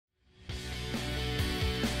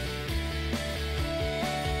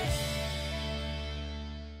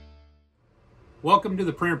Welcome to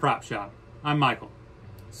the Printer Prop Shop. I'm Michael.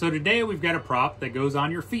 So today we've got a prop that goes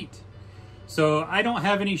on your feet. So I don't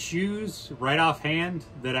have any shoes right offhand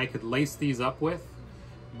that I could lace these up with,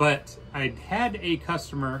 but I had a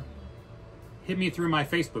customer hit me through my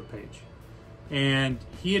Facebook page, and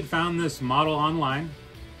he had found this model online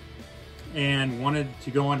and wanted to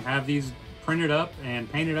go and have these printed up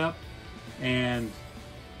and painted up and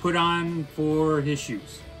put on for his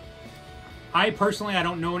shoes. I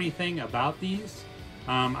don't know anything about these.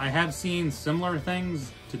 I have seen similar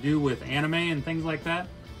things to do with anime and things like that,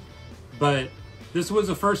 but this was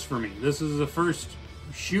a first for me. This is the first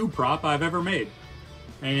shoe prop I've ever made.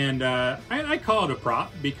 And I call it a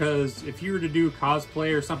prop because if you were to do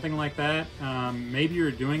cosplay or something like that, maybe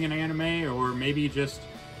you're doing an anime, or maybe just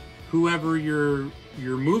whoever your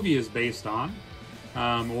movie is based on,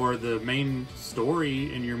 or the main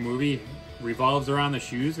story in your movie revolves around the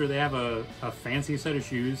shoes, or they have a fancy set of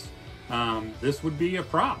shoes, this would be a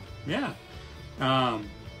prop. Yeah.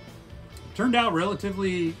 Turned out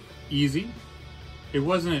relatively easy. It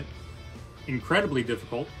wasn't incredibly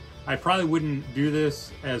difficult. I probably wouldn't do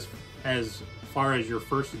this as far as your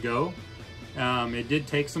first go. It did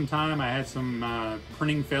take some time. I had some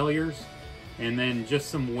printing failures, and then just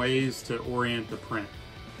some ways to orient the print.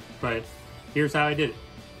 But here's how I did it.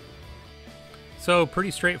 So pretty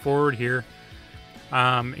straightforward here.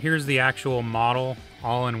 Here's the actual model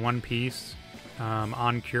all in one piece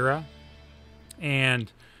on Cura.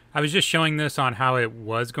 And I was just showing this on how it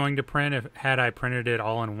was going to print had I printed it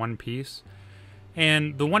all in one piece.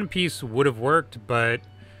 And the one piece would have worked, but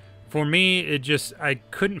for me, I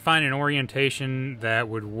couldn't find an orientation that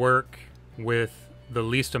would work with the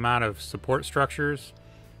least amount of support structures.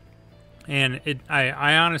 And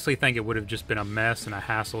I honestly think it would have just been a mess and a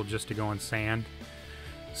hassle just to go and sand.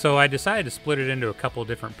 So I decided to split it into a couple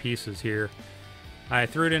different pieces here. I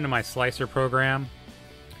threw it into my slicer program,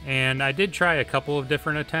 and I did try a couple of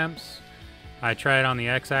different attempts. I tried on the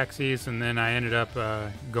x-axis, and then I ended up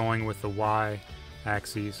going with the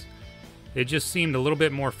y-axis. It just seemed a little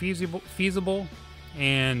bit more feasible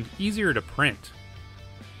and easier to print.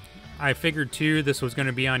 I figured too this was going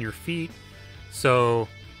to be on your feet, so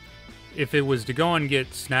if it was to go and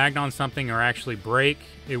get snagged on something or actually break,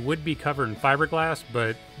 it would be covered in fiberglass,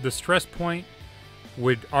 but the stress point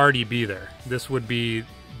would already be there. This would be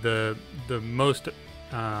the most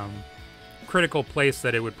critical place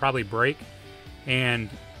that it would probably break, and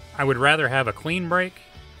I would rather have a clean break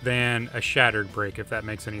than a shattered break, if that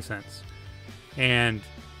makes any sense. And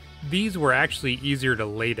these were actually easier to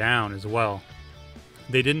lay down as well.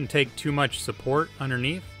 They didn't take too much support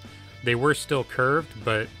underneath. They were still curved,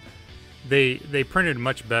 but they printed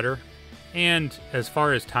much better. And as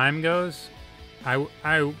far as time goes,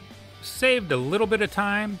 I saved a little bit of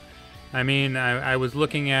time. I mean, I was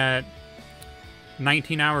looking at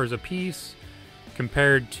 19 hours a piece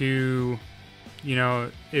compared to,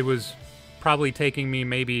 it was probably taking me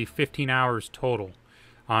maybe 15 hours total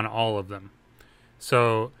on all of them.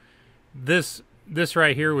 So this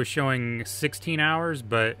right here was showing 16 hours,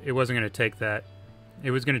 but it wasn't going to take that.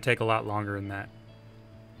 It was going to take a lot longer than that.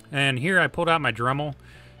 And here I pulled out my Dremel.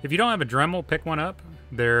 If you don't have a Dremel, pick one up.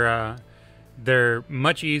 They're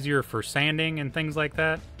much easier for sanding and things like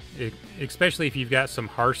that, especially if you've got some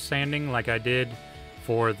harsh sanding like I did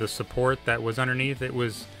for the support that was underneath. It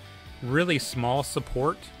was really small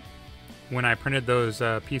support when I printed those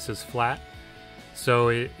pieces flat, so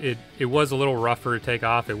it was a little rougher to take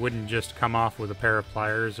off. It wouldn't just come off with a pair of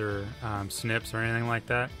pliers or snips or anything like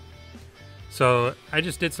that. So I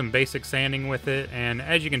just did some basic sanding with it, and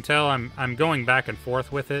as you can tell, I'm going back and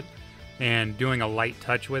forth with it and doing a light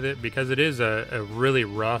touch with it because it is a really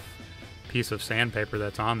rough piece of sandpaper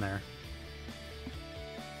that's on there.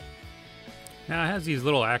 Now it has these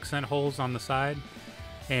little accent holes on the side,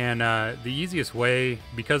 and the easiest way,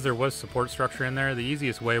 because there was support structure in there, the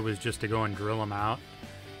easiest way was just to go and drill them out.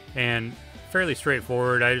 And fairly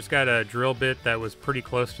straightforward. I just got a drill bit that was pretty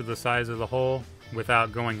close to the size of the hole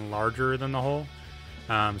without going larger than the hole,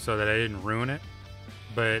 so that I didn't ruin it.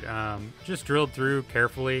 But just drilled through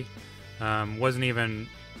carefully. Wasn't even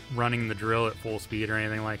running the drill at full speed or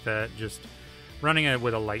anything like that, just running it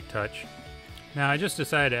with a light touch. Now I just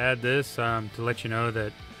decided to add this to let you know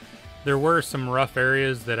that there were some rough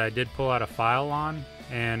areas that I did pull out a file on,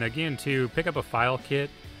 and again, to pick up a file kit,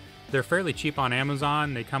 they're fairly cheap on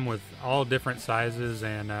Amazon. They come with all different sizes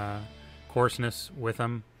and coarseness with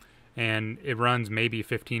them, and it runs maybe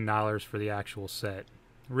 $15 for the actual set.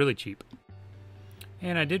 Really cheap.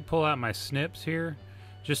 And I did pull out my snips here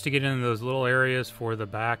just to get into those little areas for the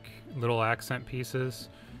back little accent pieces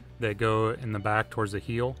that go in the back towards the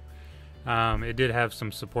heel. It did have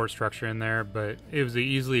some support structure in there, but it was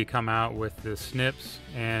easily come out with the snips.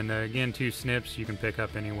 And again, 2 snips you can pick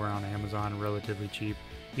up anywhere on Amazon, relatively cheap.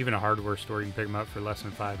 Even a hardware store, you can pick them up for less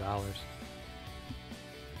than $5.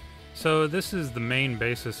 So this is the main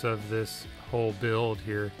basis of this whole build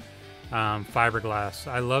here. Fiberglass.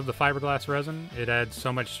 I love the fiberglass resin. It adds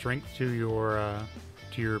so much strength to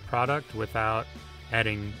your product without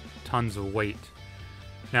adding tons of weight.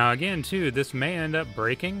 Now again too, this may end up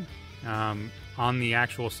breaking on the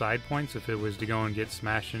actual side points if it was to go and get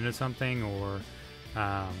smashed into something, or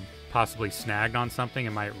possibly snagged on something.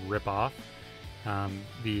 It might rip off.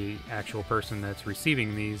 The actual person that's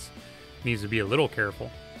receiving these needs to be a little careful.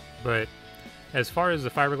 But as far as the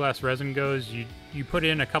fiberglass resin goes, you put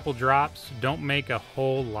in a couple drops. Don't make a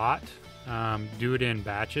whole lot. Do it in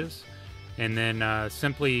batches, and then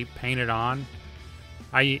simply paint it on.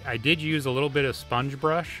 I did use a little bit of sponge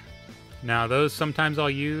brush. Now those sometimes I'll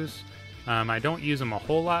use. I don't use them a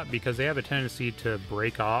whole lot because they have a tendency to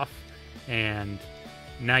break off, and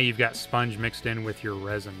now you've got sponge mixed in with your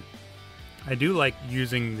resin. I do like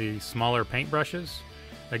using the smaller paintbrushes.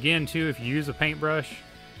 Again too, if you use a paintbrush,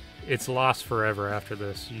 it's lost forever after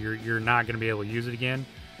this. You're not going to be able to use it again.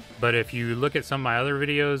 But if you look at some of my other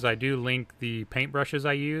videos, I do link the paintbrushes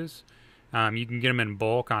I use. You can get them in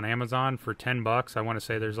bulk on Amazon for $10. I want to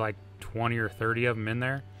say there's like 20 or 30 of them in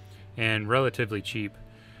there, and relatively cheap.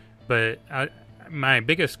 But my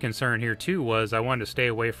biggest concern here too was I wanted to stay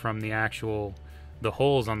away from the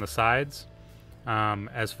holes on the sides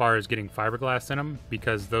as far as getting fiberglass in them,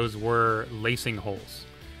 because those were lacing holes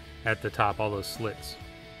at the top, all those slits.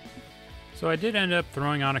 So I did end up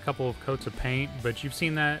throwing on a couple of coats of paint, but you've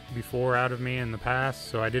seen that before out of me in the past,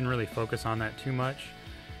 so I didn't really focus on that too much.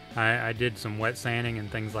 I did some wet sanding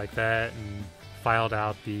and things like that and filed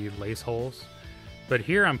out the lace holes. But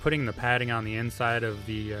here I'm putting the padding on the inside of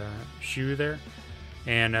the shoe there,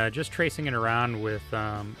 and just tracing it around with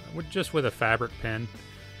just with a fabric pen.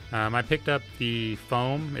 I picked up the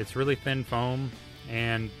foam. It's really thin foam,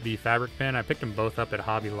 and the fabric pen. I picked them both up at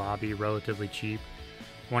Hobby Lobby, relatively cheap.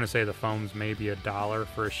 I want to say the foam's maybe $1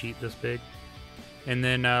 for a sheet this big. And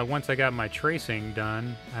then once I got my tracing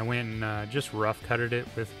done, I went and just rough cutted it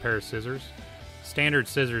with a pair of scissors. Standard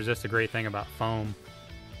scissors, that's the great thing about foam.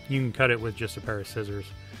 You can cut it with just a pair of scissors.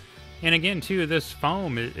 And again too, this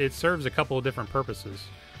foam, it serves a couple of different purposes.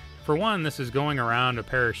 For one, this is going around a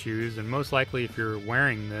pair of shoes, and most likely if you're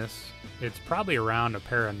wearing this, it's probably around a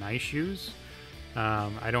pair of nice shoes.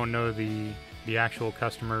 I don't know the actual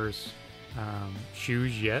customer's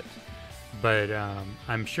shoes yet, but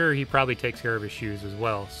I'm sure he probably takes care of his shoes as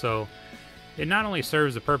well. So it not only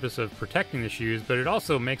serves the purpose of protecting the shoes, but it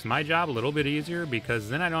also makes my job a little bit easier, because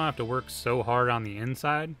then I don't have to work so hard on the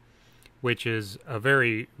inside, which is a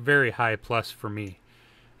very, very high plus for me.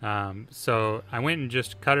 So I went and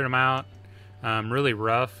just cut them out really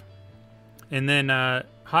rough, and then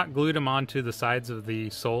hot glued them onto the sides of the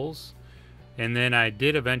soles. And then I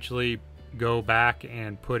did eventually go back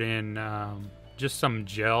and put in just some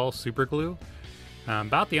gel super glue.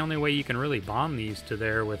 About the only way you can really bond these to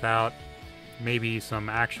there without maybe some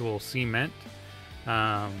actual cement.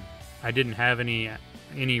 I didn't have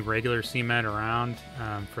any regular cement around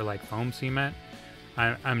for like foam cement.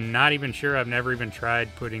 I'm not even sure. I've never even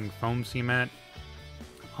tried putting foam cement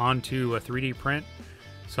onto a 3D print,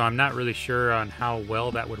 so I'm not really sure on how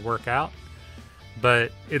well that would work out.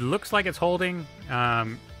 But it looks like it's holding.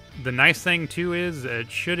 The nice thing too is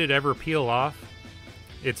that should it ever peel off,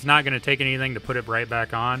 it's not going to take anything to put it right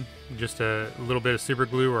back on. Just a little bit of super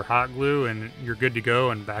glue or hot glue and you're good to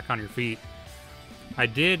go and back on your feet. I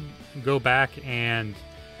did go back and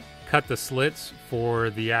cut the slits for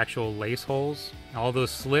the actual lace holes. All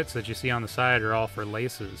those slits that you see on the side are all for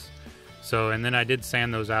laces. So, and then I did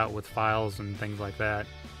sand those out with files and things like that.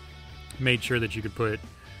 Made sure that you could put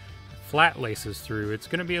flat laces through. It's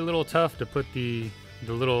going to be a little tough to put the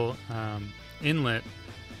little inlet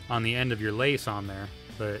on the end of your lace on there,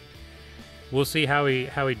 but we'll see how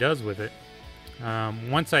he does with it.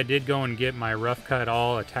 Once I did go and get my rough cut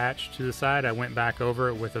all attached to the side, I went back over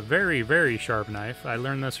it with a very, very sharp knife. I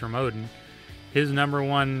learned this from Odin. His number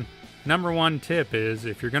one tip is,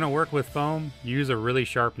 if you're going to work with foam, use a really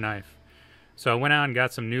sharp knife. So I went out and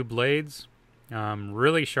got some new blades,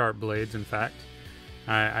 really sharp blades, in fact.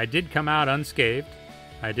 I did come out unscathed.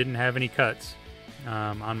 I didn't have any cuts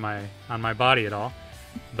on my body at all,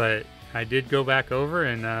 but I did go back over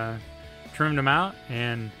and trimmed them out,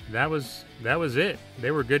 and that was it.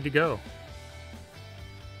 They were good to go.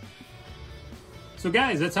 So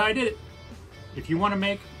guys, that's how I did it. If you want to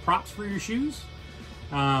make props for your shoes,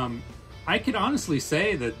 I could honestly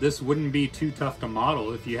say that this wouldn't be too tough to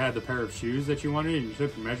model if you had the pair of shoes that you wanted and you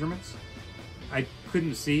took the measurements. I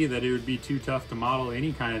couldn't see that it would be too tough to model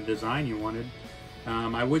any kind of design you wanted.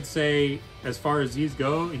 I would say, as far as these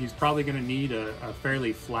go, he's probably going to need a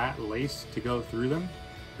fairly flat lace to go through them,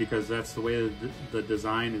 because that's the way the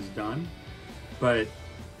design is done. But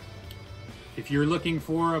if you're looking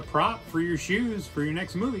for a prop for your shoes for your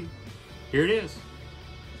next movie, here it is.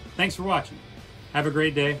 Thanks for watching. Have a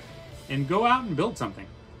great day, and go out and build something.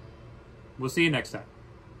 We'll see you next time.